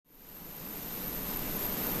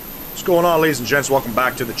What's going on, ladies and gents? Welcome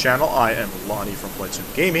back to the channel. I am Lonnie from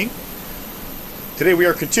FlightSim Gaming. Today we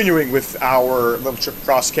are continuing with our little trip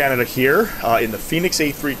across Canada here in the Fenix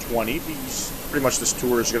A320. Pretty much this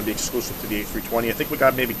tour is going to be exclusive to the A320. I think we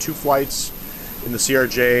got maybe 2 flights in the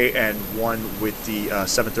CRJ and 1 with the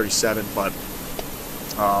 737,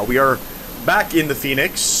 but we are back in the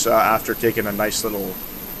Fenix after taking a nice little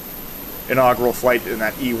inaugural flight in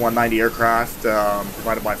that E190 aircraft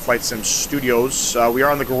provided by FlightSim Studios. We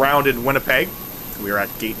are on the ground in Winnipeg. We are at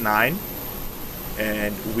Gate 9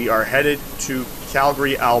 and we are headed to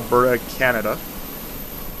Calgary, Alberta, Canada.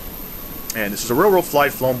 And this is a real-world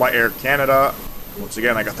flight flown by Air Canada. Once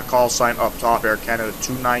again, I got the call sign up top. Air Canada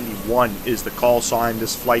 291 is the call sign.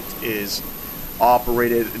 This flight is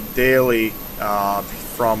operated daily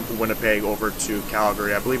from Winnipeg over to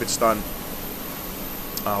Calgary. I believe it's done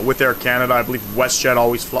with Air Canada. I believe WestJet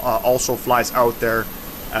also flies out there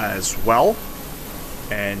as well.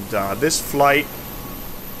 And this flight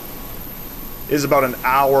is about an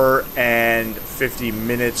hour and 50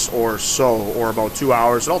 minutes or so, or about 2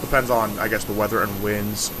 hours. It all depends on, I guess, the weather and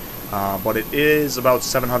winds. But it is about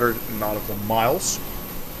 700 nautical miles.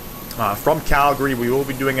 From Calgary, we will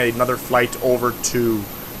be doing another flight over to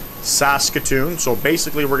Saskatoon. So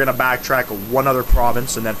basically, we're going to backtrack one other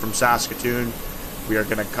province, and then from Saskatoon, we are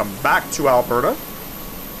going to come back to Alberta.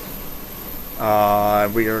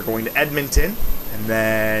 We are going to Edmonton, and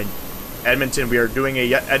then Edmonton, we are doing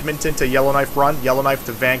a Edmonton to Yellowknife run, Yellowknife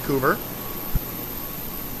to Vancouver.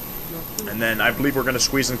 And then I believe we're going to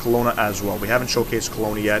squeeze in Kelowna as well. We haven't showcased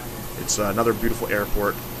Kelowna yet. It's another beautiful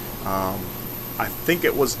airport. I think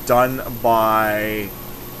it was done by...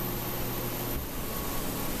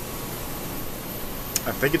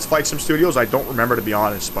 I think it's FlightSim Studios. I don't remember, to be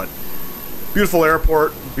honest, but beautiful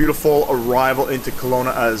airport, beautiful arrival into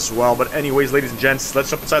Kelowna as well. But anyways, ladies and gents, let's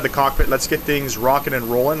jump inside the cockpit. Let's get things rocking and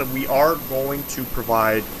rolling. And we are going to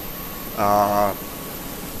provide,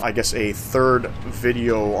 I guess, a third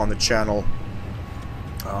video on the channel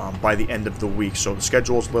by the end of the week. So the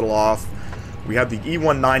schedule's a little off. We have the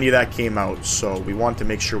E190 that came out, so we want to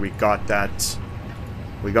make sure we got that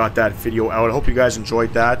video out. I hope you guys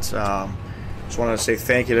enjoyed that. Just wanted to say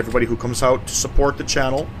thank you to everybody who comes out to support the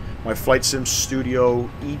channel. My FlightSim Studio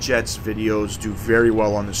E-Jets videos do very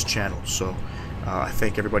well on this channel, so I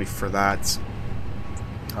thank everybody for that.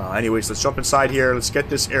 Anyways, let's jump inside here. Let's get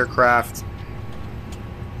this aircraft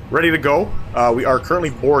ready to go. We are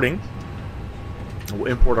currently boarding. We'll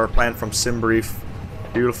import our plan from SimBrief.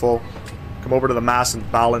 Beautiful. Come over to the Mass and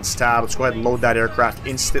Balance tab. Let's go ahead and load that aircraft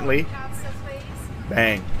instantly.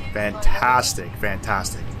 Bang. Fantastic.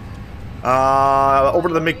 Fantastic. Over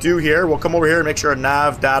to the McDo here. We'll come over here and make sure our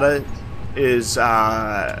nav data is,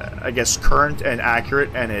 I guess, current and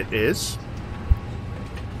accurate, and it is.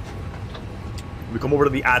 We come over to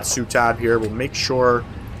the ATSU tab here. We'll make sure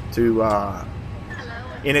to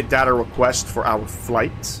init data request for our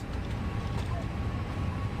flight.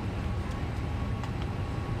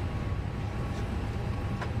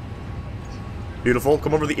 Beautiful.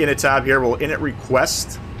 Come over to the init tab here. We'll init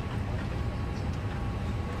request.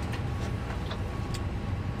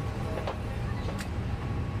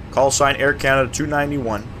 Call sign Air Canada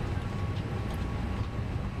 291.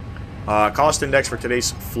 Cost index for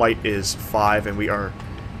today's flight is 5, and we are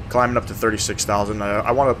climbing up to 36,000.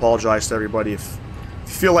 I want to apologize to everybody if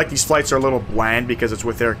you feel like these flights are a little bland because it's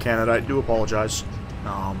with Air Canada. I do apologize.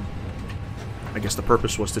 I guess the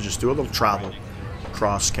purpose was to just do a little travel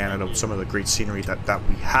across Canada with some of the great scenery that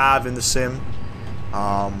we have in the sim.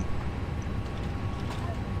 I'm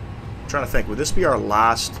trying to think, would this be our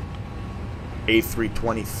last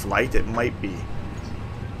A320 flight? It might be.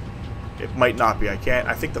 It might not be. I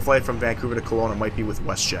think the flight from Vancouver to Kelowna might be with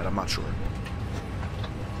WestJet. I'm not sure.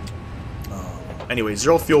 Anyway,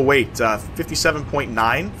 zero fuel weight, 57.9,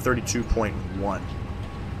 32.1.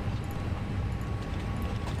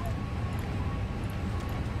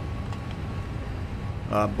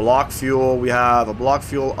 Block fuel, we have a block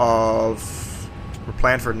fuel of, we're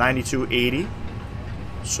planned for 9280,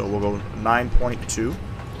 so we'll go 9.2.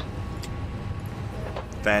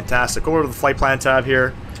 Fantastic. Over to the flight plan tab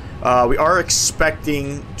here. We are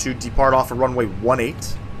expecting to depart off of runway 18.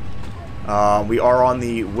 We are on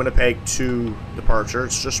the Winnipeg 2 departure.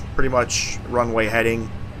 It's just pretty much runway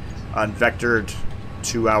heading vectored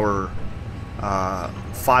to our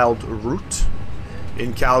filed route.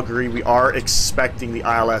 In Calgary, we are expecting the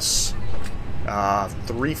ILS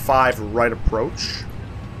 35 right approach.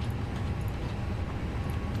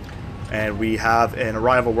 And we have an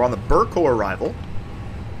arrival. We're on the Burco arrival.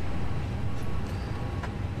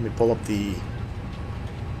 Let me pull up the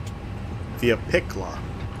via Picla.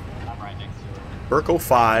 I'm right next to her. Burko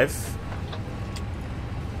 5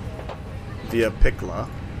 via Pikla.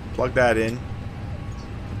 Plug that in.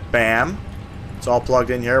 Bam. It's all plugged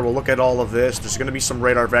in here. We'll look at all of this. There's going to be some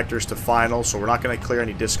radar vectors to final, so we're not going to clear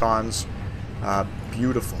any discons.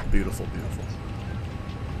 Beautiful, beautiful, beautiful.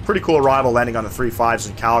 Pretty cool arrival landing on the 3.5s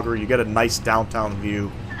in Calgary. You get a nice downtown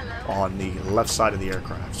view on the left side of the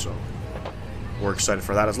aircraft, so we're excited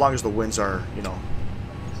for that. As long as the winds are, you know,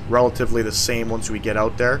 relatively the same once we get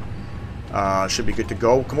out there, should be good to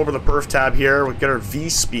go. Come over to the perf tab here. We'll get our V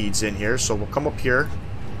speeds in here, so we'll come up here,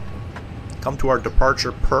 come to our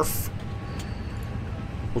departure perf.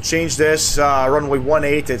 We'll change this, runway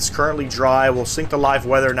 18, it's currently dry. We'll sync the live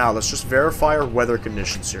weather now. Let's just verify our weather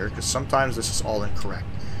conditions here, because sometimes this is all incorrect.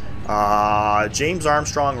 James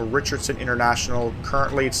Armstrong Richardson International,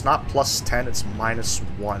 currently it's not +10, it's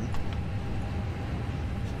 -1.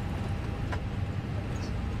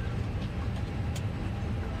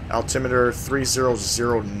 Altimeter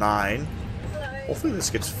 3009. Hopefully this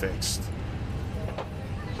gets fixed.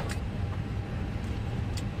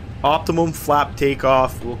 Optimum flap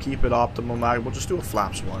takeoff. We'll keep it optimum. We'll just do a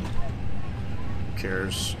flaps one. Who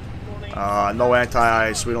cares? No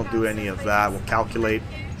anti-ice. We don't do any of that. We'll calculate.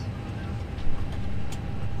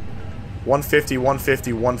 150,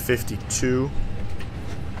 150, 152.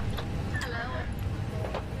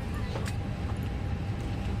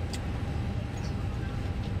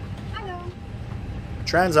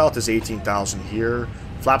 Transalt is 18,000 here.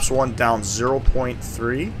 Flaps 1 down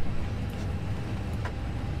 0.3.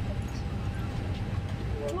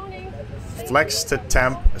 Flex to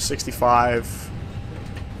temp 65.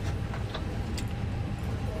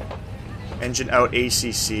 Engine out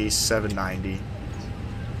ACC 790.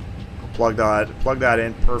 Plug that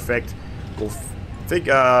in. Perfect. We'll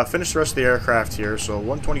finish the rest of the aircraft here. So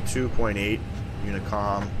 122.8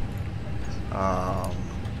 Unicom.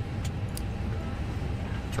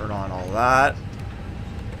 Turn on all that.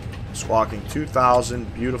 Squawking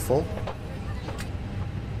 2,000. Beautiful.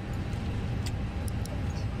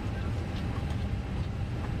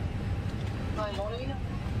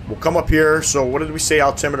 We'll come up here. So what did we say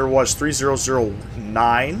altimeter was?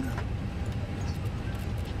 3009.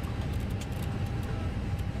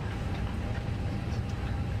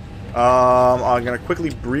 I'm going to quickly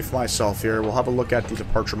brief myself here. We'll have a look at the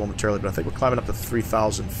departure momentarily, but I think we're climbing up to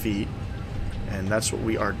 3,000 feet. And that's what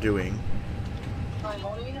we are doing.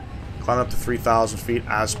 Climbing up to 3,000 feet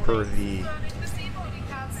as per the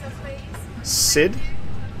SID.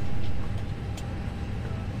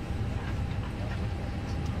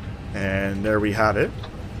 And there we have it.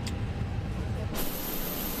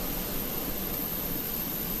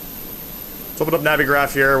 Let's open up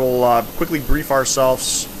Navigraph here. We'll quickly brief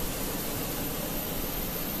ourselves.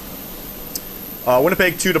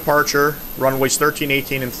 Winnipeg 2 departure, runways 13,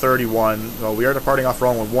 18, and 31. We are departing off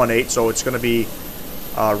runway 18, so it's going to be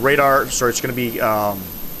it's going to be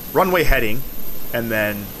runway heading, and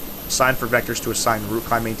then sign for vectors to assign route,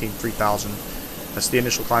 climb, maintain 3,000. That's the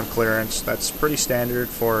initial climb clearance. That's pretty standard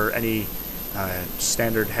for any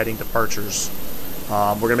standard heading departures.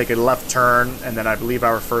 We're going to make a left turn, and then I believe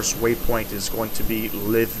our first waypoint is going to be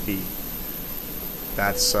Livby.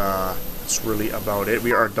 That's really about it.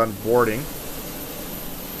 We are done boarding.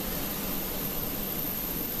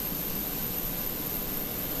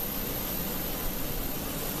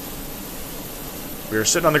 We are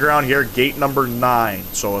sitting on the ground here, gate number 9.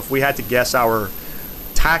 So if we had to guess our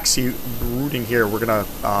taxi routing here, we're going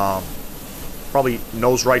to probably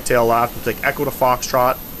nose right, tail left. We'll take Echo to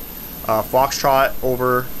Foxtrot. Foxtrot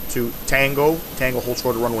over to Tango. Tango holds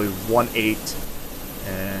short to runway 18.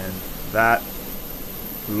 And that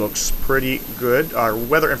looks pretty good. Our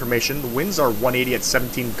weather information, the winds are 180 at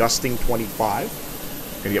 17, gusting 25.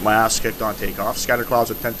 Gonna get my ass kicked on takeoff. Scatter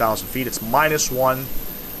clouds at 10,000 feet. It's -1.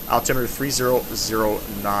 Altimeter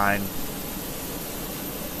 3009.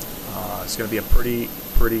 It's going to be a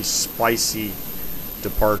pretty spicy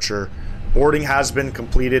departure. Boarding has been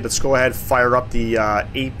completed. Let's go ahead and fire up the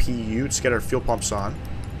APU. Let's get our fuel pumps on.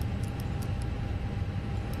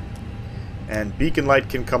 And beacon light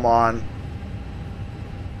can come on.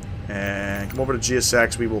 And come over to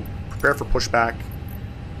GSX. We will prepare for pushback.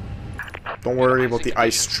 Don't worry about the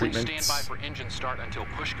ice treatment. Stand by for engine start until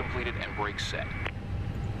push completed and brakes set.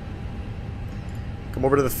 Come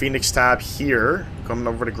over to the Fenix tab here. Coming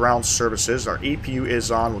over to ground services. Our APU is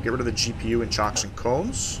on. We'll get rid of the GPU and chocks and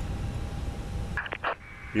cones.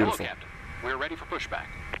 Beautiful. Hello, Captain. We're ready for pushback.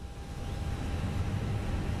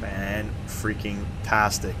 Man, freaking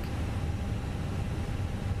tastic.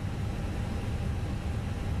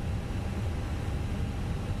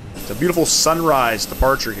 It's a beautiful sunrise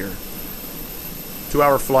departure here.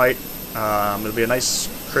 2-hour flight. It'll be a nice,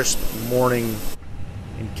 crisp morning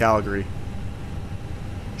in Calgary.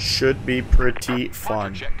 Should be pretty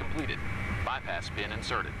fun. Check completed. Bypass bin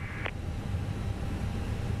inserted.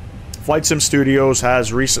 FlightSim Studios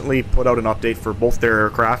has recently put out an update for both their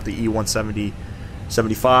aircraft, the E170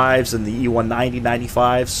 75s and the E190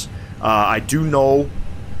 95s. I do know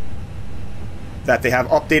that they have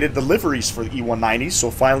updated the liveries for the E190s, so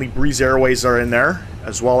finally Breeze Airways are in there,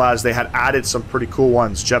 as well as they had added some pretty cool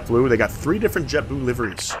ones. JetBlue, they got 3 different JetBlue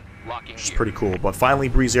liveries, which is pretty cool. But finally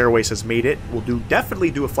Breeze Airways has made it. We'll definitely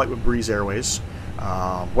do a flight with Breeze Airways.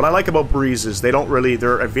 What I like about Breeze is they're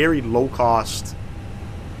a very low-cost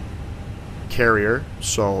carrier,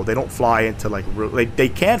 so they don't fly into like they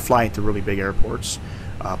can fly into really big airports,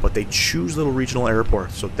 but they choose little regional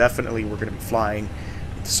airports. So definitely we're going to be flying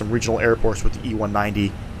to some regional airports with the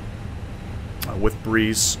E190 with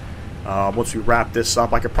Breeze. Once we wrap this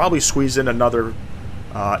up, I could probably squeeze in another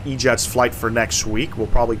E-Jets flight for next week. We'll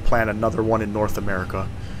probably plan another one in North America.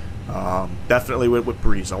 Definitely with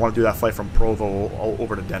Breeze. I want to do that flight from Provo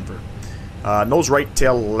over to Denver. Nose right,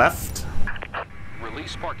 tail left.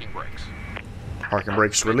 Release parking brakes. Parking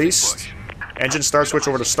brakes released. Engine start, switch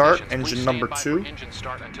over to start. Engine number 2. Engine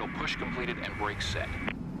start until push completed and brakes set.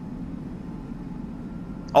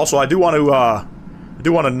 Also, I do want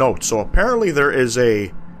to note. So apparently there is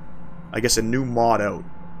I guess a new mod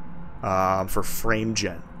out for frame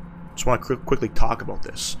gen. Just want to quickly talk about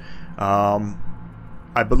this.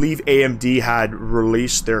 I believe AMD had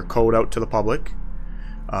released their code out to the public.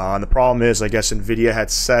 And the problem is, I guess NVIDIA had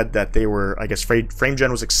said that they were, I guess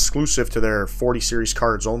FrameGen was exclusive to their 40 series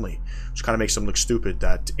cards only, which kind of makes them look stupid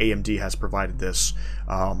that AMD has provided this.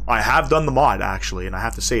 I have done the mod, actually, and I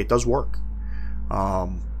have to say it does work.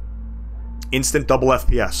 Instant double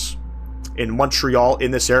FPS. In Montreal,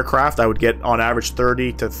 in this aircraft, I would get on average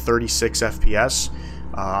 30 to 36 FPS.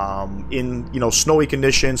 In, snowy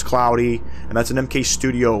conditions, cloudy, and that's an MK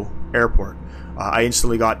Studio airport. I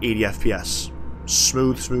instantly got 80 FPS.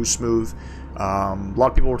 Smooth. A lot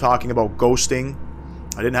of people were talking about ghosting.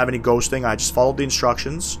 I didn't have any ghosting. I just followed the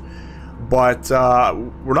instructions. But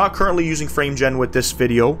we're not currently using FrameGen with this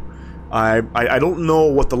video. I don't know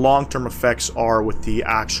what the long-term effects are with the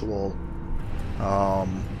actual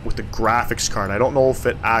with the graphics card. I don't know if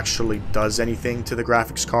it actually does anything to the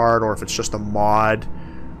graphics card or if it's just a mod.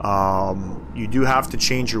 You do have to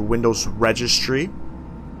change your Windows registry.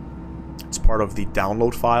 It's part of the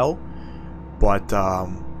download file. But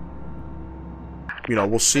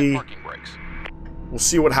we'll see. We'll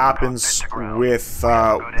see what happens with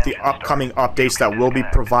the upcoming updates that will be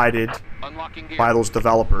provided by those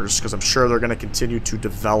developers, because I'm sure they're going to continue to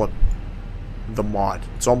develop the mod.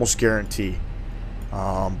 It's almost guaranteed.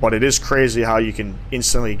 But it is crazy how you can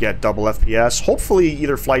instantly get double FPS. Hopefully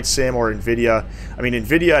either FlightSim or NVIDIA. I mean,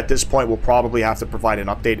 NVIDIA at this point will probably have to provide an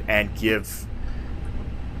update and give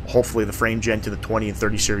hopefully the frame gen to the 20 and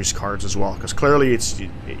 30 series cards as well, because clearly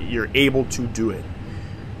you're able to do it.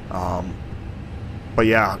 But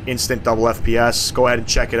yeah, instant double FPS. Go ahead and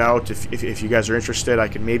check it out if you guys are interested. I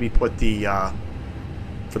can maybe put the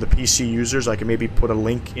for the PC users, I can maybe put a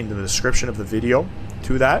link in the description of the video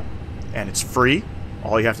to that, and it's free.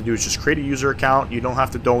 All you have to do is just create a user account. You don't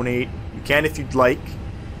have to donate. You can if you'd like,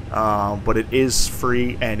 but it is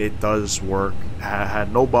free and it does work. I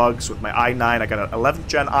had no bugs with my i9. I got an 11th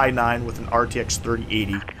gen i9 with an RTX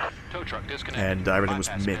 3080, and everything was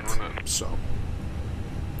mint. So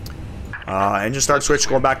engine start switch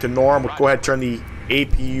going back to norm. We'll go ahead and turn the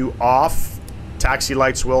APU off. Taxi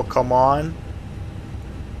lights will come on.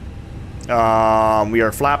 We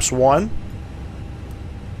are flaps 1.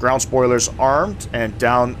 Ground spoilers armed and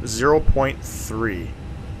down 0.3.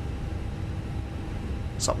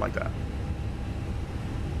 Something like that.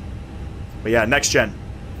 But yeah, next gen.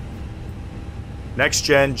 Next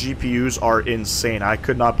gen GPUs are insane. I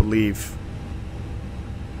could not believe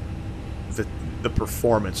the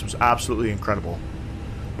performance. It was absolutely incredible.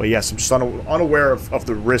 But yes, I'm just unaware of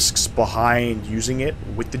the risks behind using it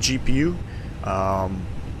with the GPU. I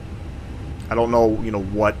don't know,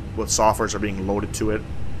 what softwares are being loaded to it,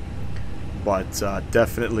 but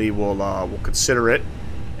definitely we'll consider it.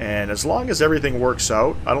 And as long as everything works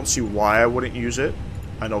out, I don't see why I wouldn't use it.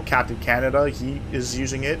 I know Captain Canada, he is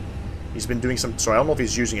using it. He's been doing some, so I don't know if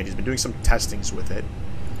he's using it. He's been doing some testings with it.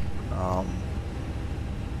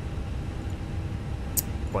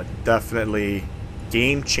 But definitely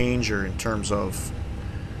game changer in terms of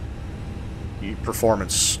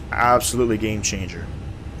performance. Absolutely game changer.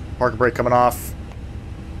 Parking brake coming off.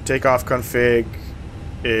 Takeoff config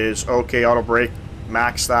is okay. Auto brake,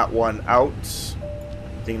 max that one out.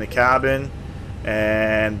 Getting the cabin,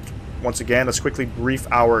 and once again, let's quickly brief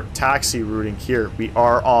our taxi routing here. We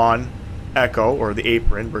are on Echo, or the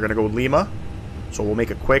apron. We're going to go Lima. So we'll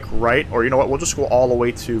make a quick right. Or you know what? We'll just go all the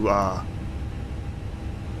way to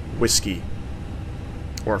Whiskey.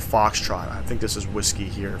 Or Foxtrot. I think this is Whiskey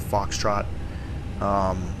here. Foxtrot.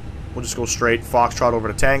 We'll just go straight. Foxtrot over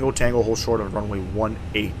to Tango. Tango hold short of runway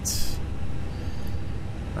 18.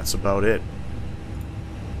 That's about it.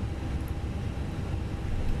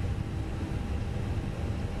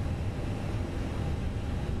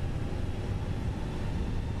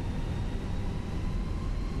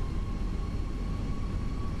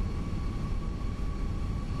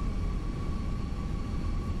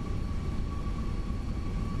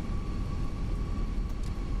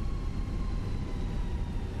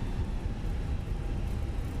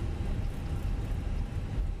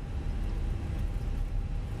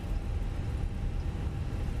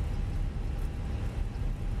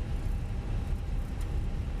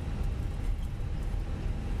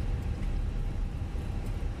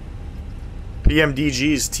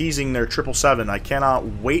 PMDG is teasing their 777. I cannot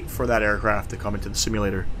wait for that aircraft to come into the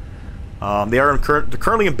simulator. They're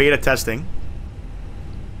currently in beta testing,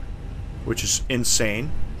 which is insane.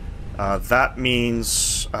 That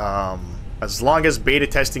means as long as beta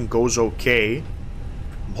testing goes okay,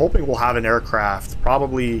 I'm hoping we'll have an aircraft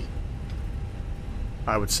probably,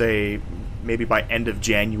 I would say, maybe by end of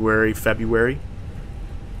January, February.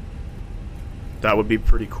 That would be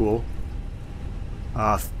pretty cool.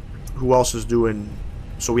 Who else is doing...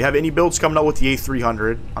 So we have any builds coming out with the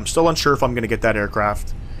A300. I'm still unsure if I'm going to get that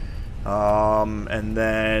aircraft. And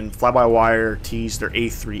then Fly-by-Wire teased their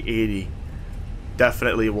A380.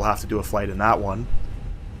 Definitely we'll have to do a flight in that one.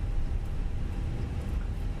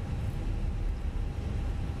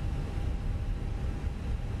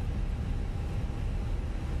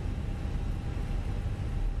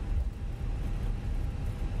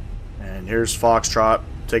 And here's Foxtrot.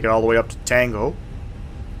 Take it all the way up to Tango.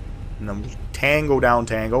 And then we'll Tango down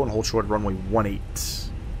Tango and hold short runway 18.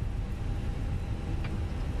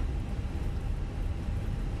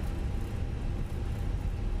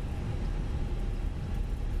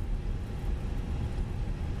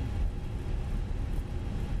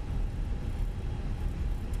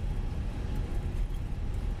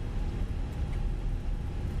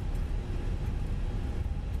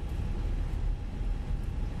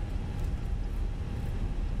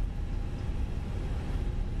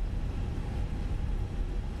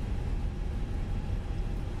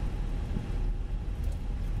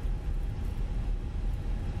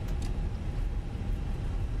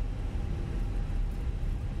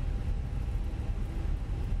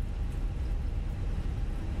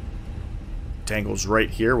 Tango's right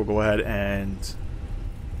here. We'll go ahead and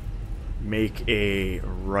make a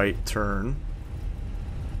right turn.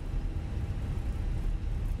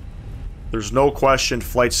 There's no question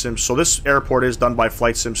FlightSim. So this airport is done by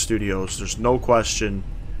FlightSim Studios. There's no question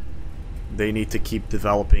they need to keep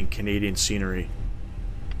developing Canadian scenery.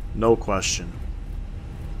 No question.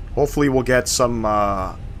 Hopefully we'll get some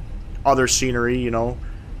other scenery, you know.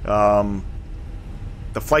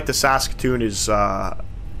 The flight to Saskatoon is going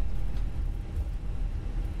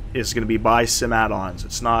to be by sim add-ons.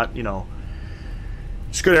 It's not, you know,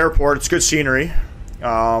 it's a good airport, it's good scenery,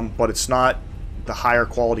 but it's not the higher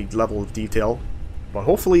quality level of detail. But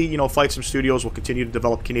hopefully, you know, FlightSim Studios will continue to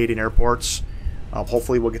develop Canadian airports.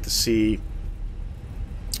 Hopefully we'll get to see,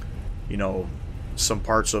 you know, some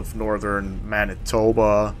parts of northern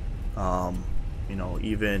Manitoba, you know,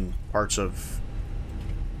 even parts of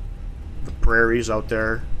the prairies out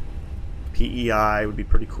there. PEI would be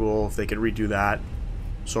pretty cool if they could redo that.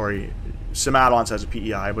 Sorry, Sim Add-ons has a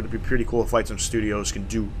PEI, but it'd be pretty cool if FlightSim Studios can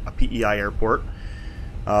do a PEI airport.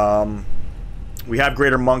 We have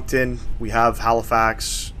Greater Moncton, we have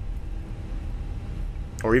Halifax,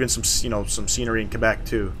 or even some, you know, some scenery in Quebec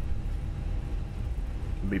too.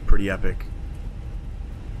 It'd be pretty epic.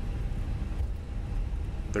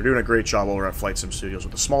 They're doing a great job over at FlightSim Studios.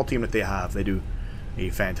 With the small team that they have, they do a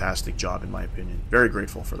fantastic job in my opinion. Very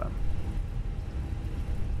grateful for them.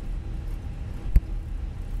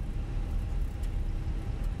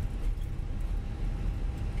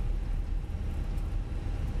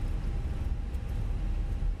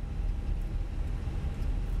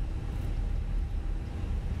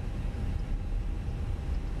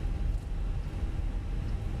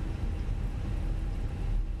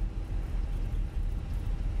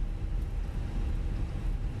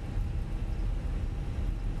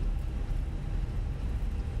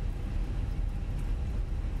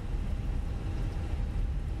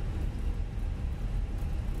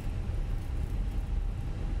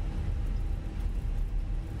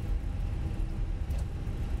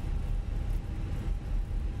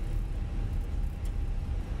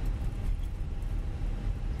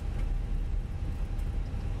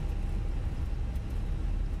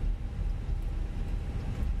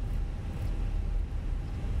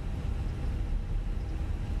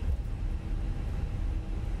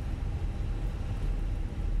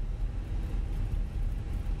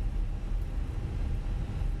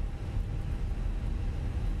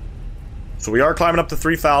 So we are climbing up to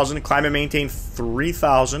 3,000. Climb and maintain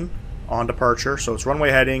 3,000 on departure. So it's runway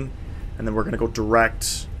heading. And then we're going to go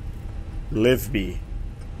direct Livby.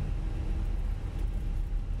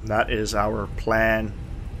 That is our plan.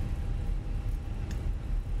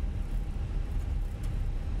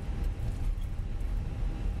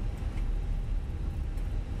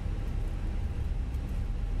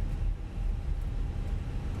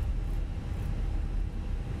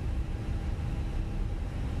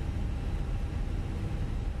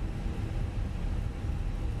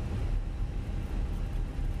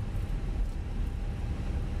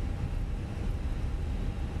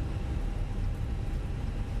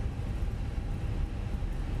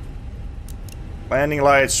 Landing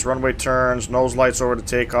lights, runway turns, nose lights over to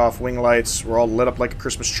takeoff, wing lights. We're all lit up like a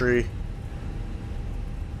Christmas tree.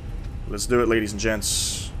 Let's do it, ladies and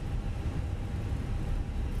gents.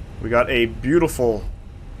 We got a beautiful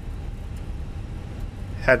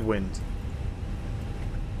headwind.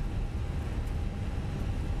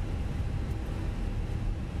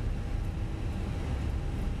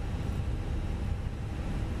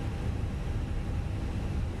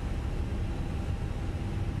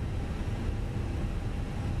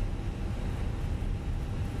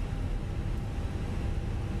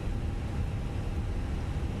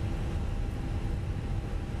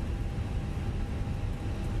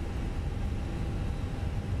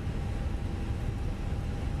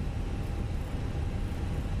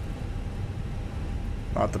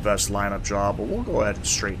 Not the best lineup job, but we'll go ahead and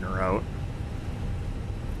straighten her out.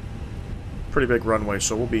 Pretty big runway,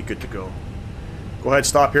 so we'll be good to go. Go ahead,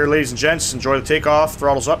 stop here, ladies and gents. Enjoy the takeoff.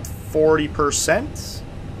 Throttle's up 40%.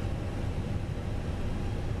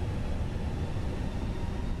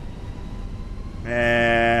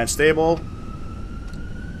 And stable.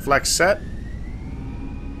 Flex set.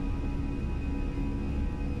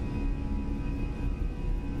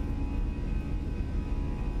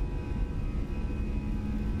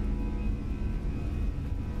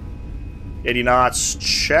 $80 knots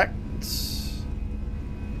checked.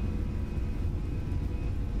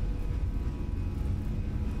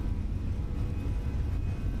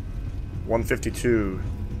 $152.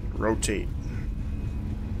 Rotate.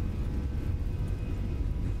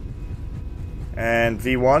 And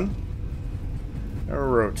V1.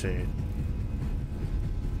 Rotate.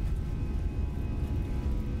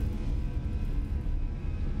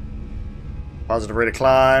 Positive rate of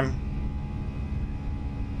climb.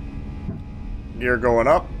 Gear going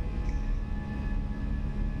up.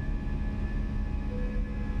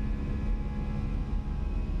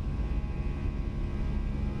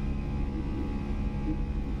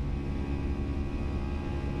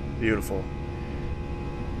 Beautiful.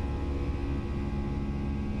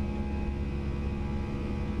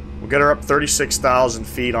 We'll get her up 36,000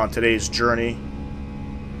 feet on today's journey.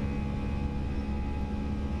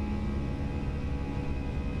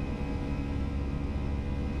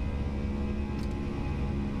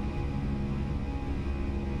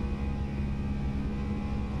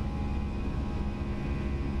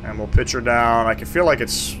 And we'll pitch her down. I can feel like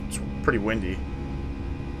it's pretty windy.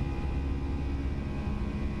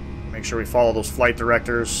 Make sure we follow those flight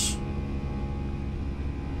directors.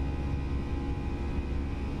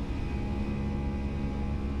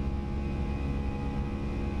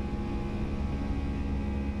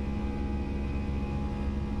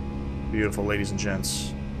 Beautiful, ladies and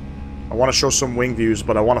gents. I want to show some wing views,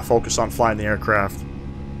 but I want to focus on flying the aircraft.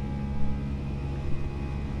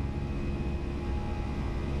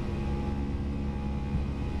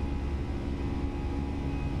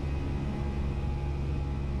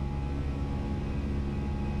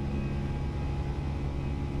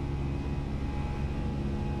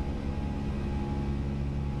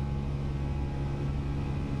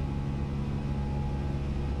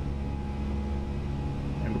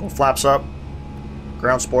 Flaps up.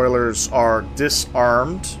 Ground spoilers are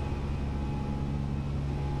disarmed.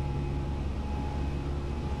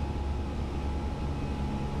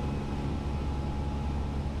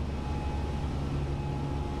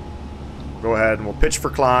 Go ahead and we'll pitch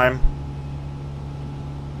for climb.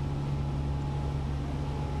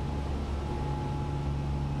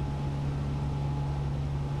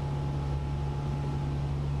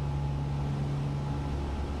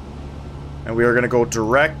 And we are going to go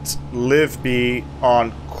direct Livby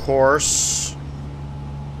on course.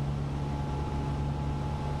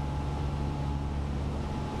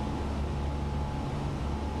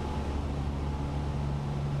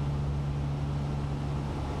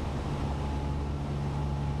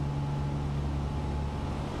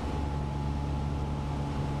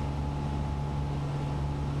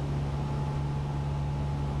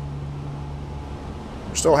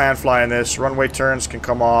 We're still hand flying this. Runway turns can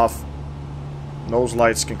come off. Nose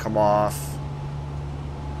lights can come off.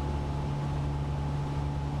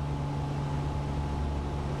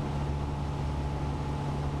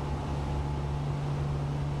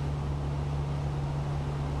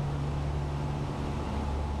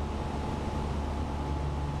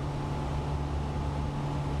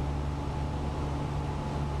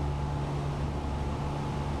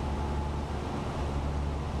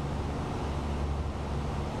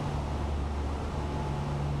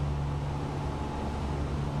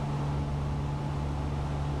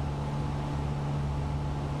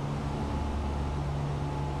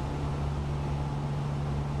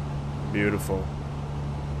 Beautiful.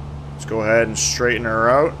 Let's go ahead and straighten her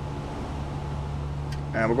out.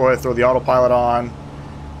 And we'll go ahead and throw the autopilot on.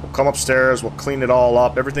 We'll come upstairs. We'll clean it all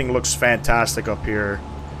up. Everything looks fantastic up here.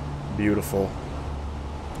 Beautiful.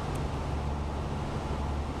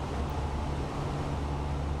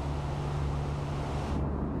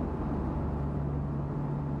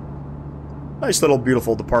 Nice little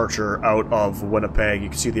beautiful departure out of Winnipeg. You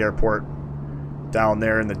can see the airport down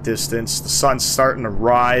there in the distance. The sun's starting to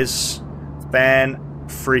rise.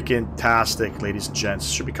 Fan-freaking-tastic, ladies and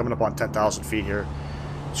gents. Should be coming up on 10,000 feet here.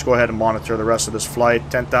 Let's go ahead and monitor the rest of this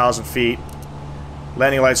flight. 10,000 feet.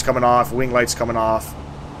 Landing lights coming off. Wing lights coming off.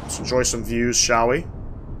 Let's enjoy some views, shall we?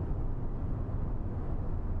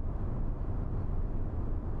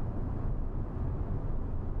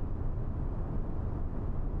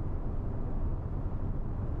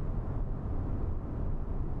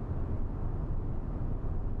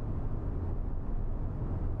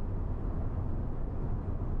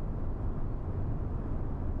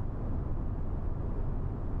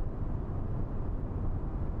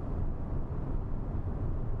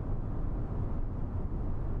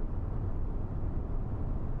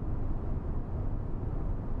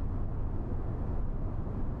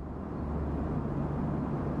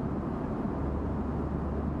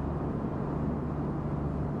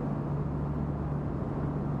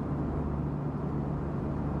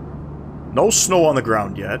 No snow on the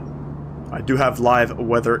ground yet. I do have live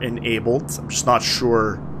weather enabled. I'm just not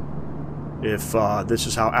sure if this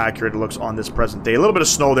is how accurate it looks on this present day. A little bit of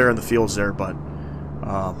snow there in the fields there, but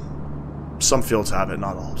some fields have it,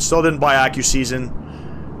 not all. Still didn't buy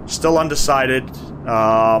AccuSeason. Still undecided.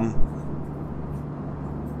 I'll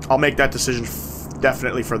make that decision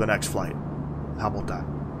definitely for the next flight. How about that?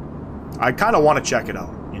 I kind of want to check it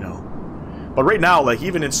out, you know. But right now, like,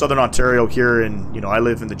 even in Southern Ontario here in, you know, I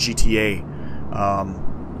live in the GTA,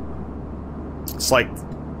 it's like,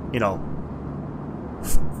 you know,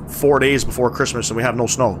 4 days before Christmas and we have no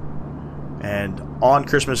snow. And on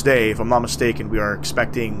Christmas Day, if I'm not mistaken, we are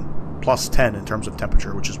expecting +10 in terms of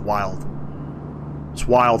temperature, which is wild. It's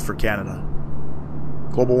wild for Canada.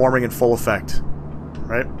 Global warming in full effect,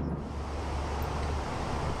 right?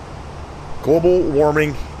 Global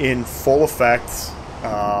warming in full effect.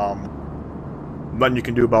 Nothing you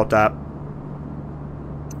can do about that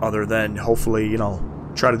other than hopefully, you know,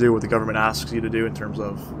 try to do what the government asks you to do in terms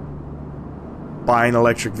of buying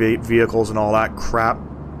electric vehicles and all that crap.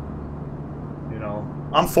 You know,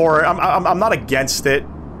 I'm for it. I'm not against it,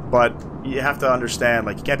 but you have to understand,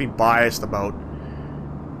 like, you can't be biased about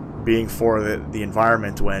being for the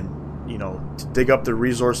environment when, you know, to dig up the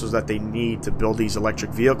resources that they need to build these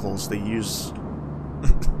electric vehicles, they use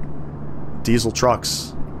diesel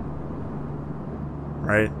trucks.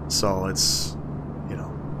 Right? So it's, you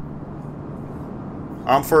know,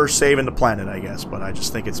 I'm for saving the planet, I guess, but I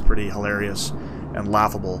just think it's pretty hilarious and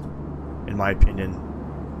laughable, in my opinion.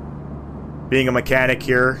 Being a mechanic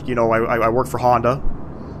here, you know, I work for Honda.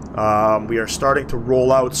 We are starting to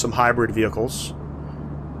roll out some hybrid vehicles,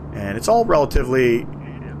 and it's all relatively,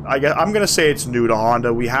 I'm going to say it's new to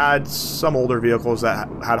Honda. We had some older vehicles that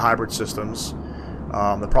had hybrid systems.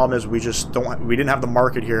 The problem is we didn't have the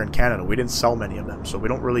market here in Canada. We didn't sell many of them, so we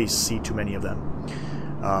don't really see too many of them.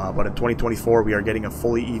 But in 2024, we are getting a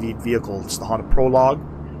fully EV vehicle. It's the Honda Prologue,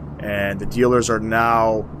 and the dealers are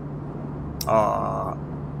now,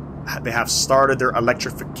 they have started their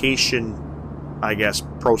electrification, I guess,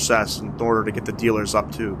 process in order to get the dealers up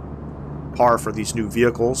to par for these new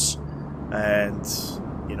vehicles. And,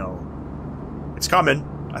 you know, it's coming.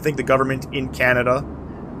 I think the government in Canada,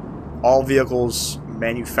 all vehicles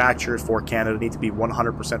manufactured for Canada need to be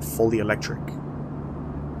 100% fully electric.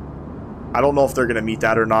 I don't know if they're going to meet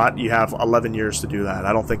that or not. You have 11 years to do that.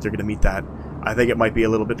 I don't think they're going to meet that. I think it might be a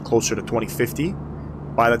little bit closer to 2050.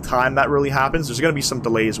 By the time that really happens, there's going to be some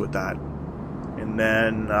delays with that. And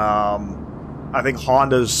then I think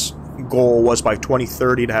Honda's goal was by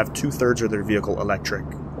 2030 to have 2/3 of their vehicle electric,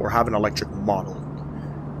 or have an electric model.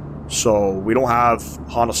 So we don't have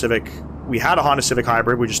Honda Civic. We had a Honda Civic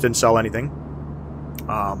Hybrid, we just didn't sell anything.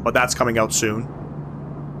 But that's coming out soon.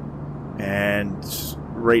 And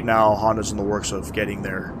right now, Honda's in the works of getting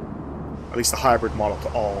their, at least the hybrid model,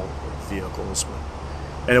 to all vehicles.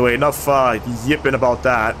 But anyway, enough yipping about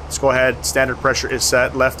that. Let's go ahead. Standard pressure is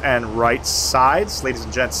set. Left and right sides. Ladies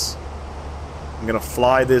and gents, I'm going to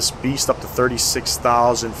fly this beast up to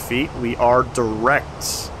 36,000 feet. We are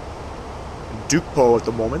direct Dupo at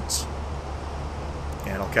the moment.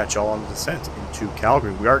 And I'll catch y'all on the descent into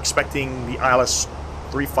Calgary. We are expecting the ILS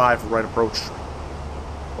 35 right approach.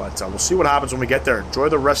 But we'll see what happens when we get there. Enjoy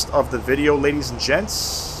the rest of the video, ladies and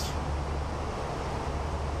gents.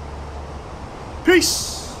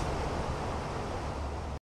 Peace!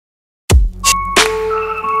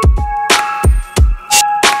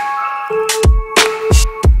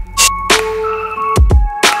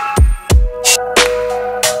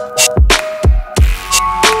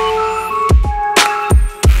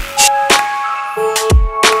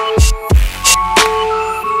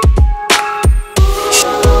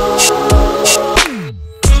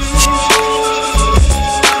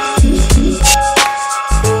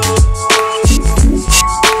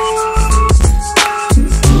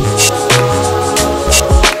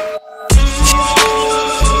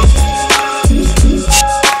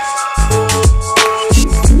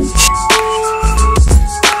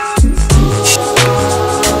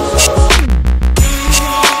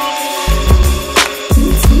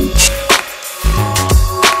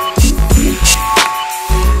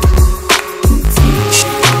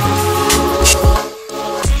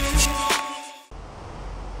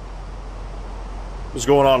 What's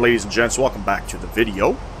going on, ladies and gents? Welcome back to the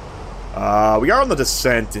video. We are on the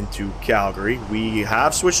descent into Calgary. We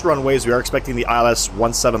have switched runways. We are expecting the ILS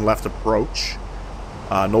 17 left approach.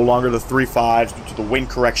 No longer the 35s due to the wind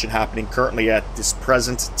correction happening currently at this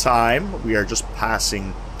present time. We are just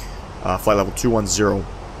passing flight level 210,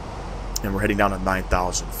 and we're heading down at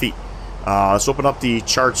 9,000 feet. Let's open up the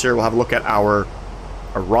charts here. We'll have a look at our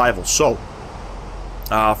arrival. So,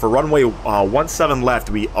 for runway 17 left,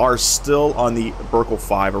 we are still on the Burkle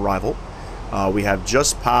 5 arrival. We have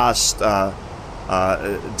just passed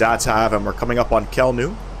Datav, and we're coming up on Kelnu.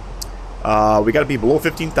 We got to be below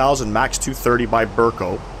 15,000, max 230 by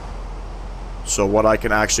Burko. So what I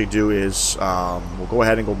can actually do is we'll go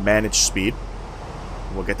ahead and go manage speed.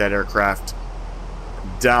 We'll get that aircraft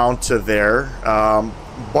down to there.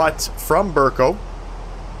 But from Burko,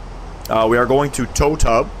 we are going to Tow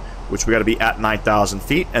Tub, which we got to be at 9,000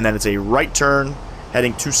 feet, and then it's a right turn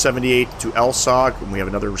heading 278 to LSOG, and we have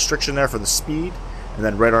another restriction there for the speed, and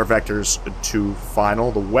then radar vectors to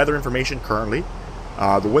final. The weather information currently,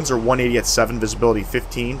 the winds are 180 at 7, visibility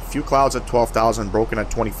 15, few clouds at 12,000, broken at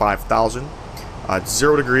 25,000,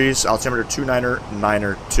 0 degrees, altimeter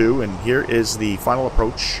 299er2, and here is the final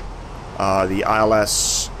approach, the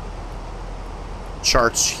ILS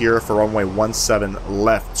charts here for runway 17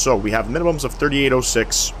 left. So we have minimums of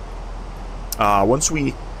 3806. Once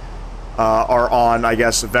we are on, I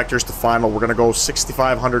guess, vectors to final, we're going to go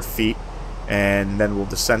 6,500 feet, and then we'll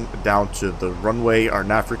descend down to the runway. Our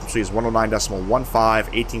nav frequency is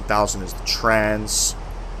 109.15, 18,000 is the trans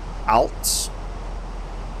alt.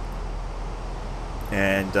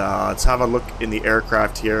 And let's have a look in the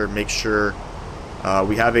aircraft here, make sure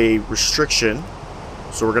we have a restriction.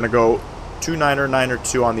 So we're going to go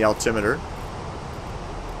 299er2 on the altimeter.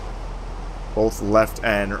 Both left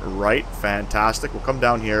and right. Fantastic. We'll come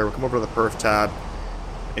down here. We'll come over to the perf tab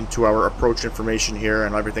into our approach information here,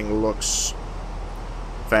 and everything looks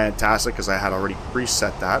fantastic because I had already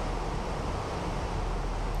preset that.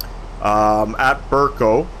 At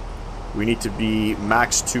Burko, we need to be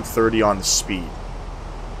max 230 on the speed.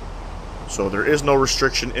 So there is no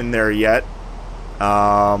restriction in there yet,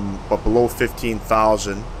 but below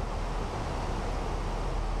 15,000.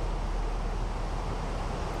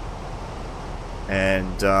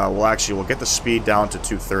 And we'll get the speed down to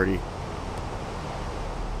 230.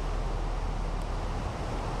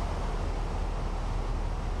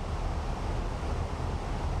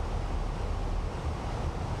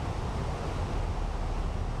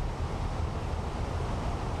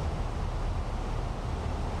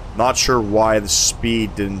 Not sure why the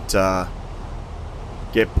speed didn't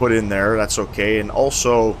get put in there. That's okay. And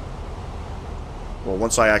also, well,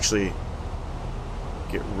 once I actually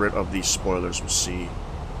get rid of these spoilers, we'll see.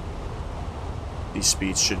 These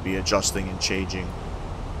speeds should be adjusting and changing.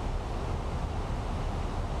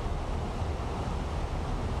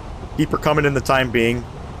 Keep her coming in the time being.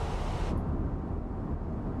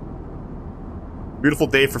 Beautiful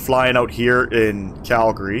day for flying out here in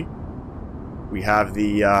Calgary. We have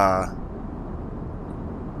the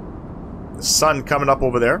The sun coming up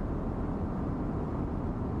over there.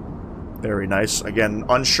 Very nice. Again,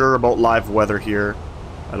 unsure about live weather here.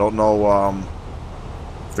 I don't know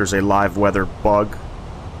if there's a live weather bug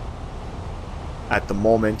at the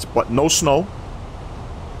moment, but no snow.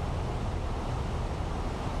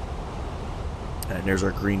 And there's our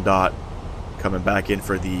green dot coming back in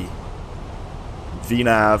for the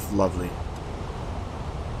VNAV. Lovely.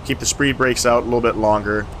 Keep the speed brakes out a little bit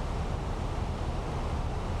longer.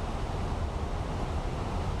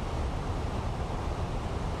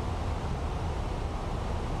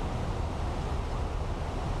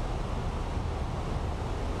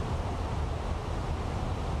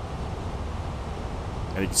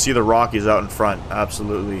 And you can see the Rockies out in front.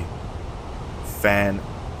 Absolutely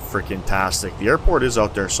fan-freaking-tastic. The airport is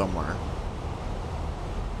out there somewhere.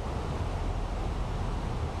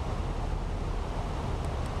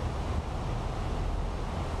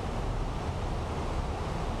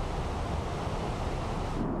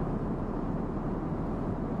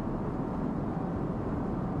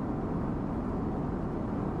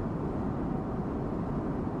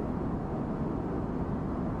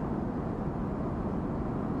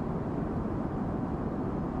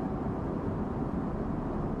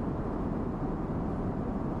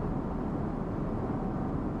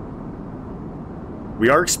 We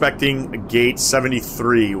are expecting gate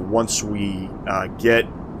 73 once we get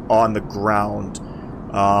on the ground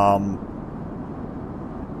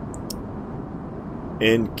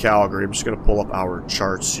in Calgary. I'm just going to pull up our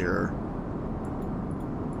charts here.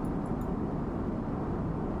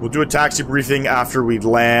 We'll do a taxi briefing after we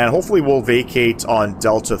land. Hopefully we'll vacate on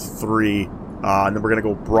Delta 3. And then we're going to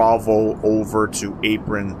go Bravo over to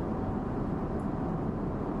apron.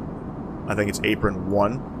 I think it's apron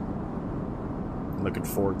 1. Looking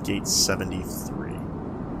for gate 73.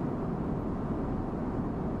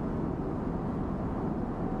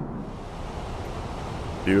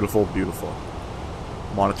 Beautiful, beautiful.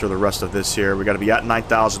 Monitor the rest of this here. We got to be at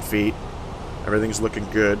 9,000 feet. Everything's looking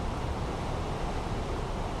good.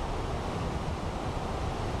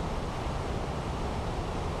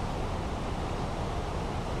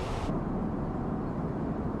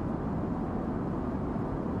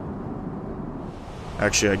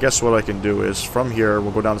 Actually, I guess what I can do is, from here,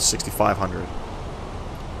 we'll go down to 6,500.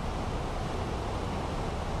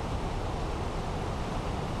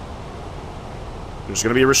 There's going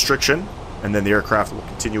to be a restriction, and then the aircraft will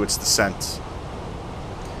continue its descent.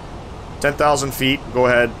 10,000 feet, go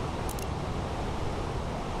ahead.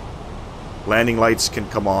 Landing lights can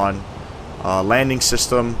come on. Landing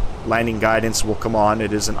system, landing guidance will come on.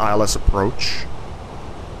 It is an ILS approach.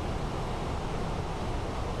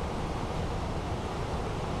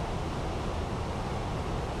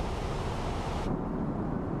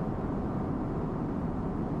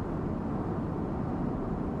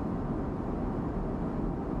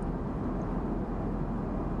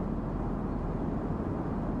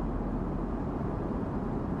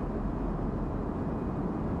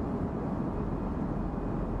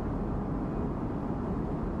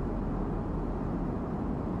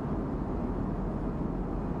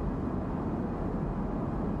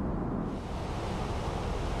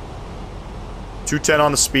 .210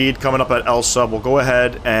 on the speed, coming up at L-sub. We'll go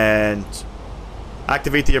ahead and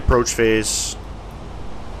activate the approach phase.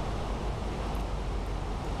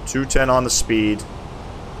 210 on the speed.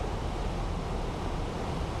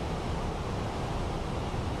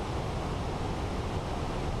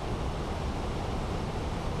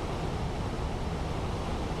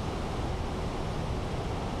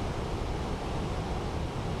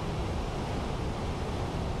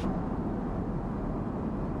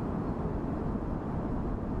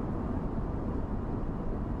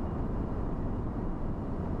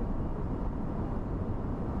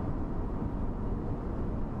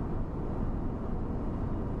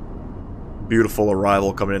 Beautiful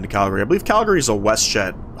arrival coming into Calgary. I believe Calgary is a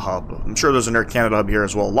WestJet hub. I'm sure there's an Air Canada hub here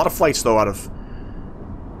as well. A lot of flights, though, out of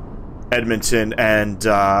Edmonton and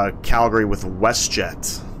Calgary with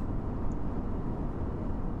WestJet.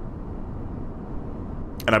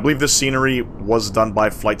 And I believe this scenery was done by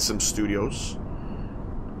FlightSim Studios.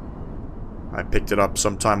 I picked it up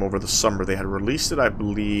sometime over the summer. They had released it, I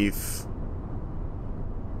believe,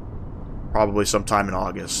 probably sometime in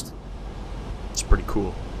August. It's pretty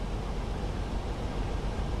cool.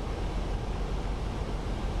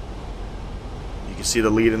 You can see the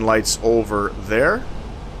lead-in lights over there.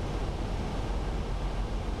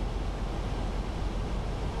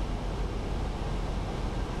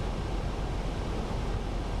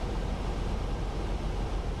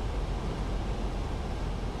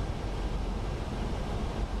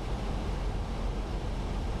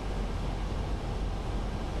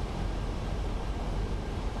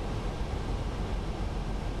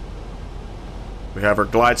 We have our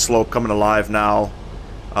glide slope coming alive now.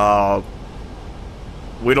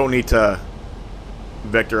 We don't need to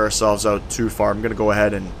vector ourselves out too far. I'm going to go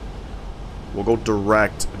ahead and we'll go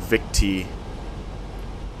direct VicT.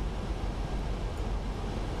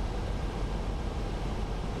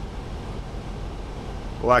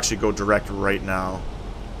 We'll actually go direct right now.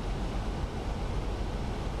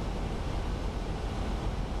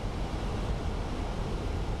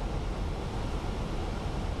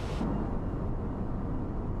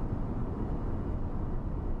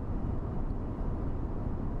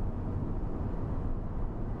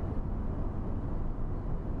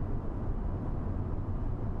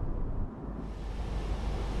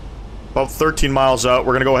 About 13 miles out,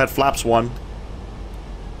 we're going to go ahead flaps 1.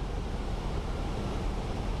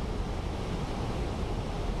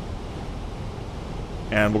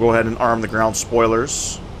 And we'll go ahead and arm the ground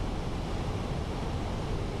spoilers.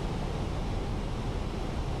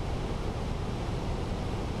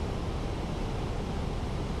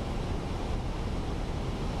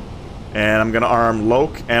 And I'm going to arm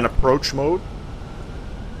Yoke and approach mode.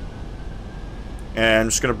 And I'm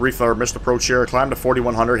just going to brief our missed approach here. Climb to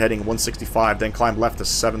 4100, heading 165, then climb left to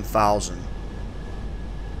 7000.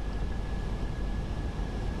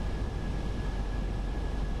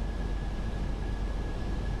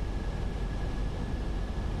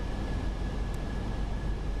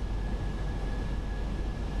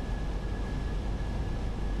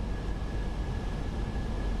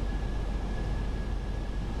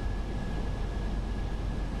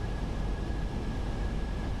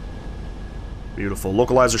 Beautiful.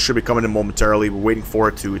 Localizer should be coming in momentarily. We're waiting for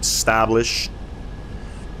it to establish.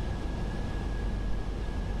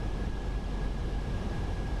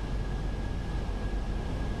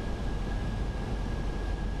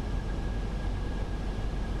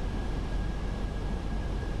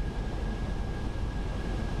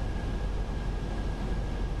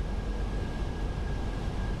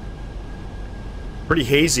 Pretty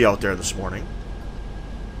hazy out there this morning.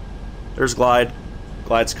 There's glide.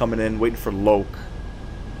 Glide's coming in, waiting for Yoke.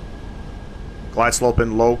 Glide slope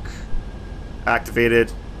in, Yoke.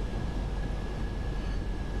 Activated.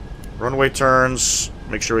 Runway turns.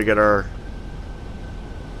 Make sure we get our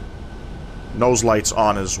nose lights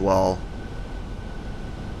on as well.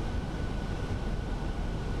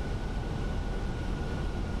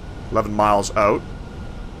 $11 miles out.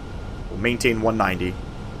 We'll maintain 190.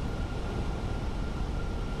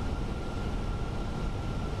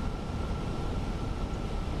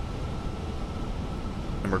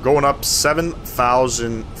 We're going up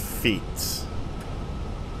 7,000 feet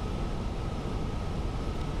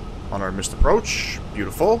on our missed approach.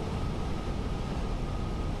 Beautiful.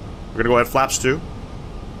 We're going to go ahead flaps 2.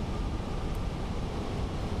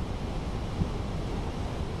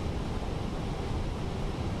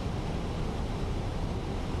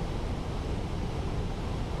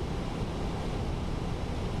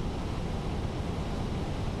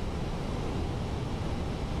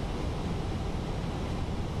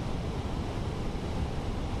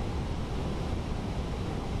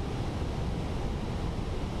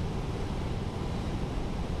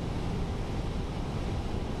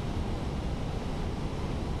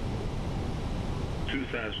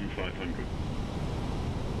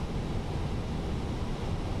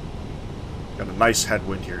 Got a nice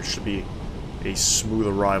headwind here. Should be a smooth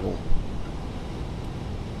arrival.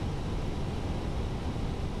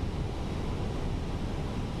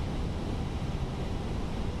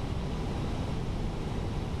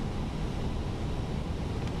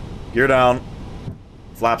 Gear down.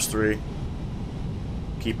 Flaps 3.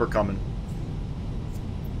 Keep her coming.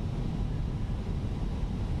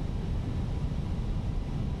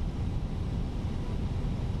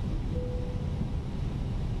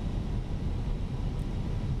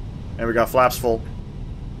 And we got flaps full.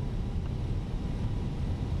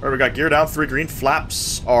 Alright, we got gear down, 3 green.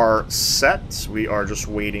 Flaps are set. We are just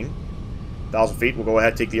waiting. 1,000 feet. We'll go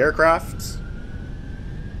ahead and take the aircraft.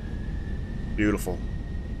 Beautiful.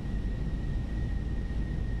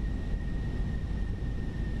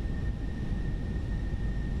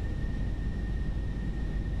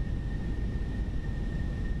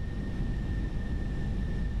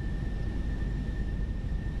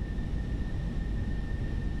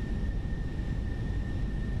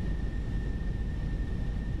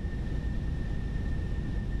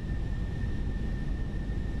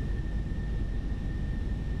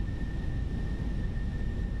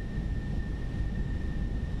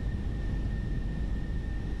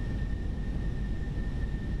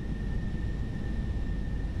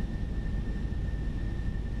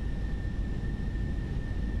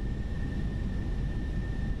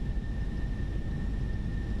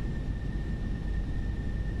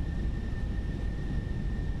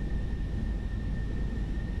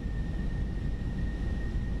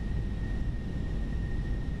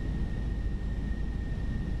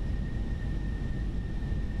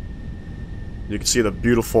 You can see the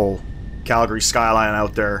beautiful Calgary skyline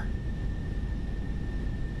out there.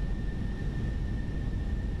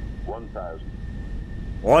 1,000.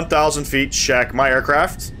 1,000 feet, check. My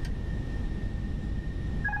aircraft.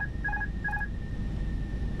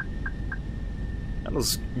 And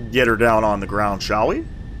let's get her down on the ground, shall we?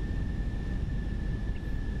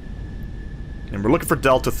 And we're looking for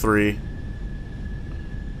Delta 3.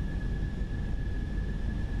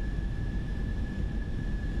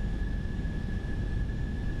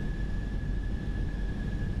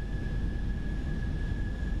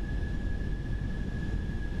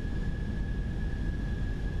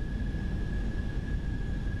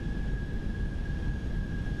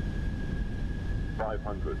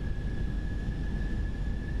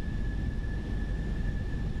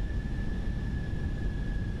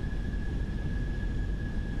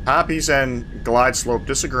 Poppies and glide slope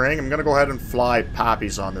disagreeing. I'm going to go ahead and fly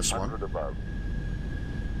poppies on this one. Above.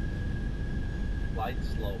 Glide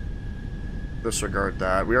slope. Disregard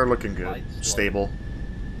that. We are looking good. Glide slope. Stable.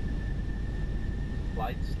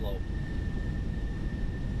 Glide slope.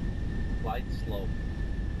 Glide slope.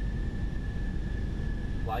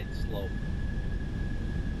 Glide slope.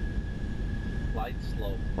 Glide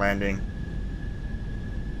slope. Landing.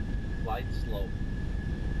 Glide slope.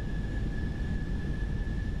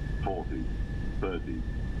 40, 30,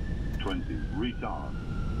 20,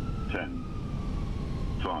 retard.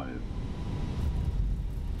 10, 5.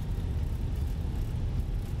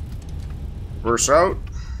 Reverse out.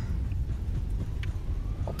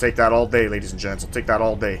 I'll take that all day, ladies and gents. I'll take that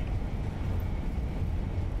all day.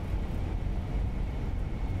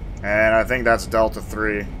 And I think that's Delta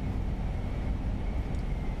 3.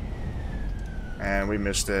 And we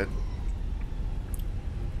missed it.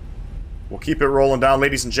 We'll keep it rolling down,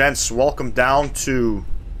 ladies and gents. Welcome down to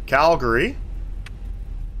Calgary.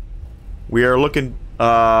 We are looking...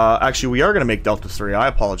 actually, we are going to make Delta 3. I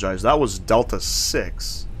apologize. That was Delta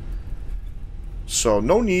 6. So,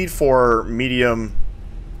 no need for medium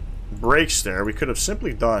brakes there. We could have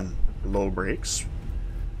simply done low brakes.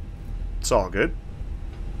 It's all good.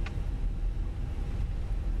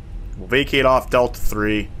 We'll vacate off Delta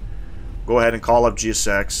 3. Go ahead and call up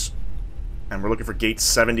GSX. And we're looking for gate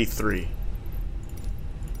 73.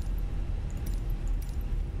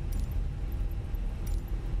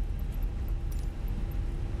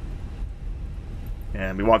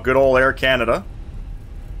 And we want good old Air Canada.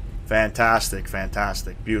 Fantastic,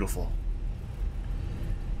 fantastic, beautiful.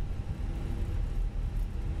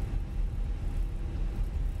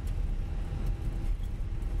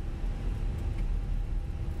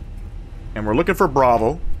 And we're looking for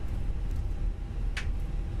Bravo.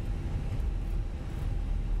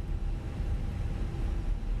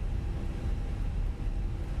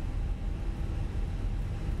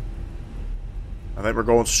 I think we're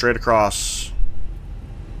going straight across.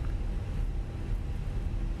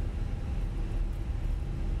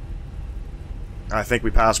 I think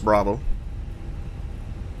we passed Bravo.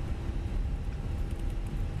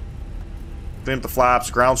 Thin the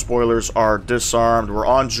flaps. Ground spoilers are disarmed. We're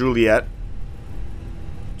on Juliet.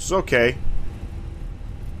 It's okay.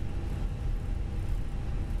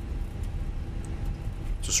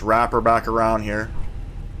 Just wrap her back around here.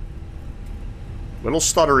 Little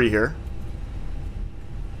stuttery here.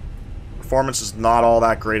 Performance is not all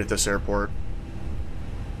that great at this airport.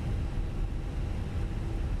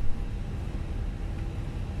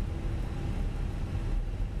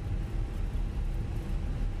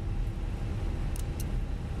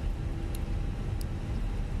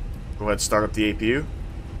 Go ahead and start up the APU.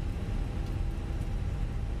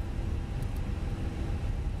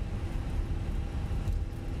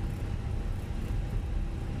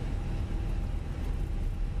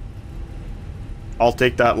 I'll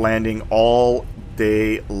take that landing all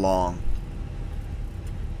day long.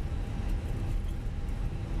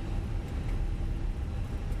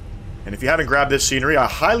 And if you haven't grabbed this scenery, I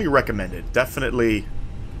highly recommend it. Definitely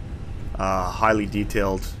highly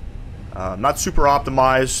detailed. Not super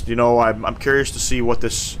optimized. You know, I'm curious to see what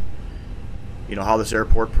this, you know, how this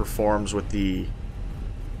airport performs with the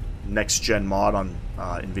next gen mod on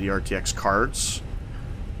NVIDIA RTX cards.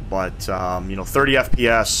 But, you know, 30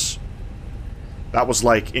 FPS. That was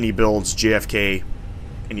like any builds JFK,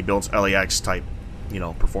 any builds LAX type, you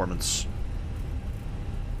know, performance.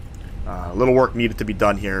 A little work needed to be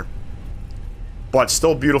done here. But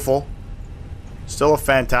still beautiful. Still a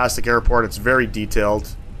fantastic airport. It's very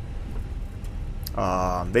detailed.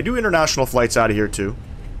 They do international flights out of here too,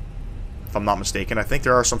 if I'm not mistaken. I think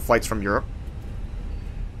there are some flights from Europe.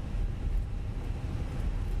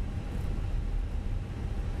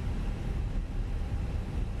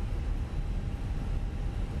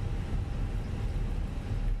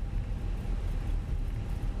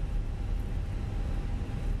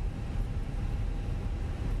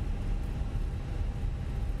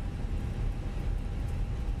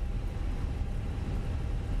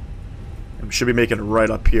 We should be making it right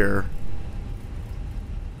up here.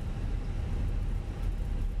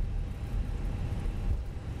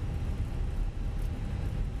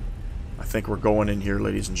 I think we're going in here,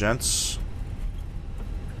 ladies and gents.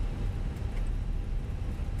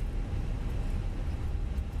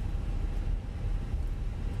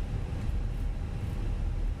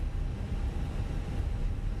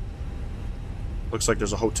 Looks like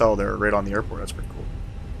there's a hotel there right on the airport. That's pretty cool.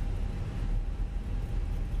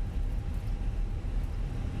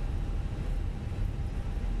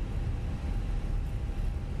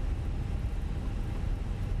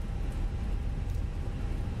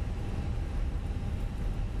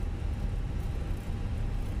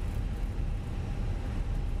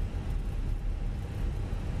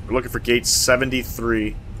 We're looking for gate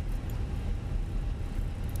 73.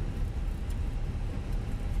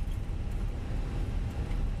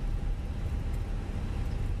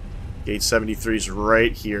 Gate 73 is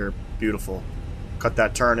right here. Beautiful. Cut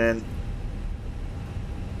that turn in.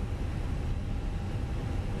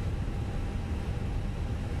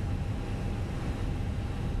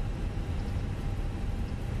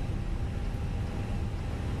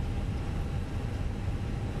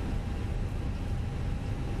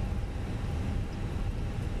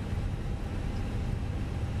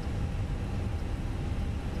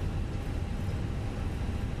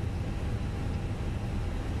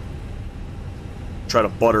 Try to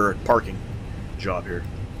butter a parking job here.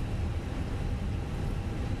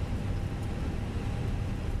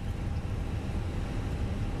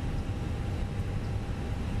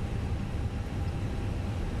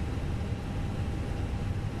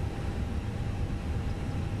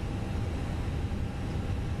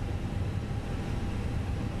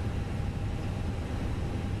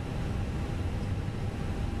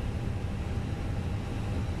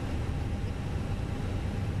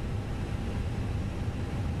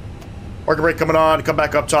 Parking brake coming on. Come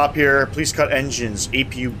back up top here. Please cut engines.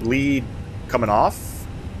 APU bleed coming off.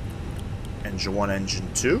 Engine 1, engine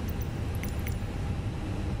 2.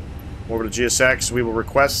 Over to GSX. We will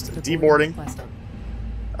request deboarding.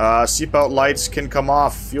 Seatbelt lights can come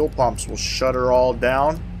off. Fuel pumps will shutter all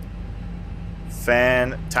down.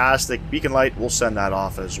 Fantastic. Beacon light, we'll send that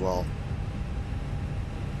off as well.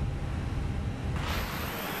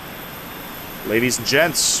 Ladies and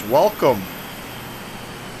gents, welcome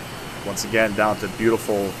once again down to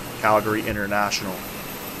beautiful Calgary International.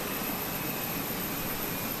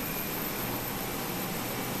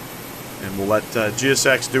 And we'll let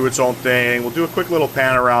GSX do its own thing. We'll do a quick little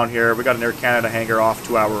pan around here. We got an Air Canada hangar off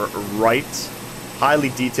to our right. Highly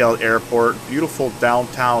detailed airport. Beautiful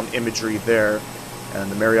downtown imagery there.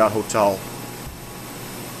 And the Marriott Hotel.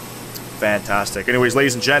 Fantastic. Anyways,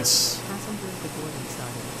 ladies and gents,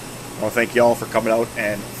 I want to thank y'all for coming out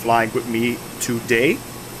and flying with me today.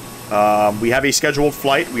 We have a scheduled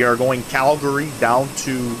flight. We are going Calgary down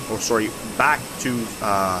to, back to,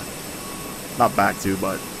 not back to,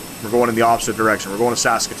 but we're going in the opposite direction. We're going to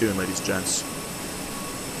Saskatoon, ladies and gents.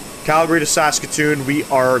 Calgary to Saskatoon. We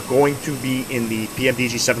are going to be in the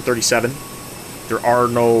PMDG 737. There are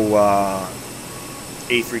no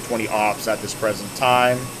A320 ops at this present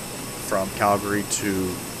time from Calgary to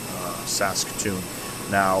Saskatoon.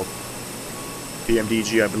 Now,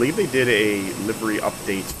 PMDG, I believe they did a livery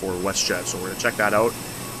update for WestJet, so we're going to check that out.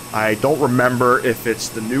 I don't remember if it's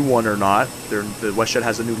the new one or not. The WestJet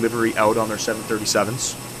has a new livery out on their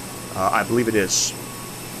 737s. I believe it is.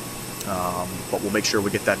 But we'll make sure we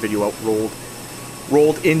get that video out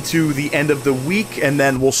rolled into the end of the week, and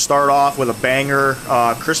then we'll start off with a banger.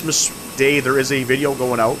 Christmas Day, there is a video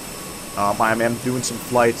going out. I am doing some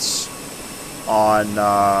flights on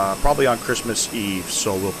probably on Christmas Eve,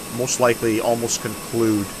 so we'll most likely almost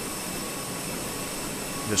conclude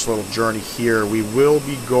this little journey here. We will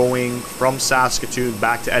be going from Saskatoon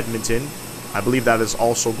back to Edmonton. I believe that is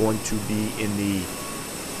also going to be in the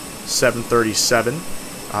 737,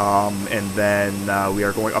 and then we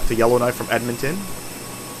are going up to Yellowknife from Edmonton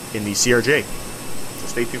in the CRJ. So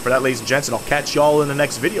stay tuned for that, ladies and gents, and I'll catch y'all in the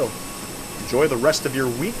next video. Enjoy the rest of your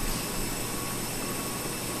week.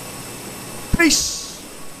 Peace!